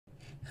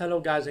Hello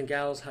guys and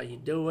gals, how you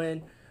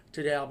doing?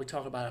 Today I'll be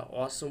talking about an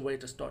awesome way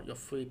to start your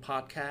free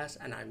podcast,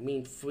 and I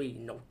mean free,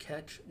 no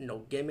catch, no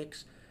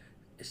gimmicks.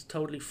 It's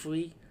totally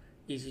free,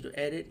 easy to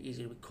edit,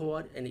 easy to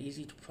record, and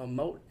easy to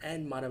promote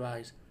and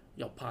monetize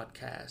your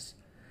podcast.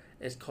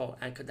 It's called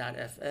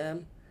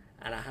Anchor.fm,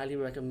 and I highly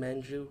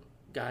recommend you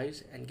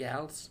guys and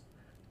gals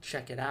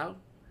check it out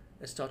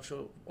and start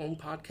your own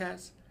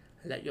podcast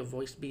and let your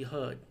voice be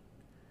heard.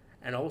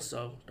 And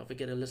also, don't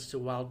forget to listen to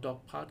Wild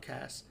Dog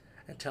Podcast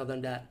and tell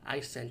them that I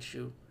sent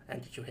you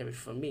and that you hear it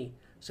from me.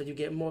 So you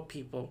get more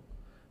people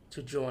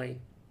to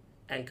join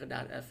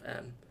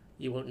Anchor.fm.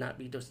 You will not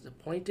be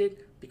disappointed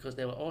because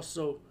they will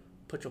also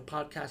put your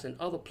podcast in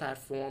other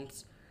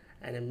platforms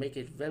and then make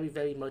it very,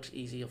 very much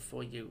easier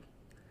for you.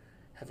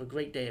 Have a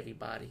great day,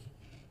 everybody.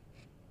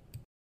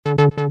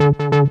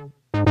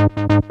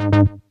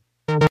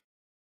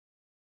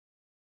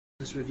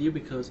 This review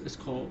because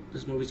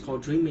this movie's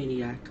called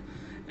Dreamaniac,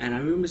 and I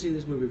remember seeing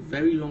this movie a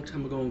very long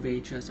time ago on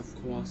VHS,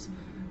 of course,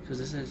 because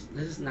this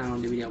is not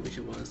on DVD. I wish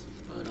it was,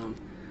 but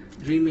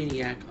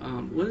Dreamaniac.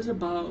 What is it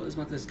about? It's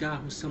about this guy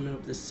who's summoning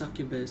up this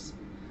succubus,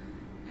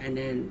 and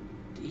then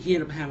he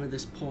ended up having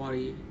this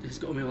party. His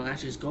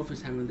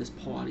girlfriend's having this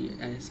party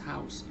at his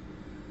house,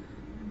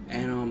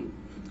 and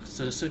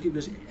so the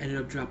succubus ended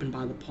up dropping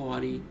by the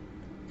party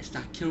and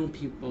start killing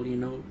people,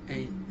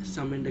 and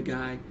summoned the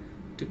guy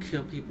to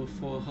kill people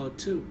for her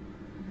too.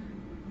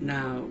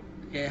 Now,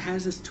 it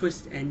has this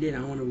twist ending. I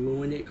don't want to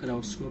ruin it because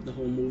I'll screw up the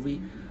whole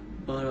movie.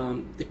 But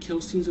the kill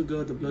scenes are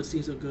good, the blood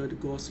scenes are good, the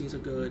gore scenes are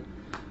good,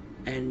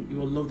 and you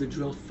will love the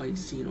drill fight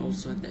scene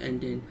also at the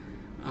ending.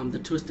 The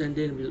twist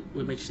ending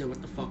will make you say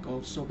what the fuck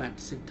also, but at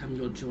the same time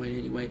you'll enjoy it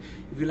anyway.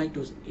 If you like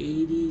those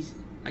 80s,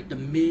 like the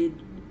mid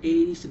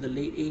 80s to the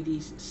late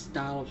 80s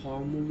style of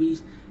horror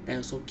movies that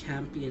are so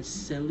campy and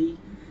silly,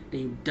 then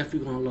you're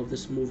definitely gonna love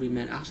this movie,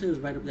 man. I'll say it was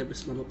right up there with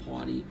Slumber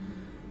Party,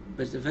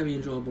 but it's a very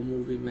enjoyable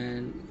movie,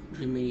 man.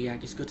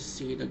 Dreamaniac. It's good to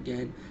see it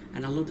again,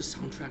 and I love the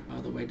soundtrack,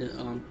 by the way. The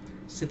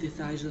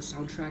synthesizer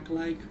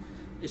soundtrack,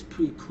 it's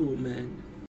pretty cool, man.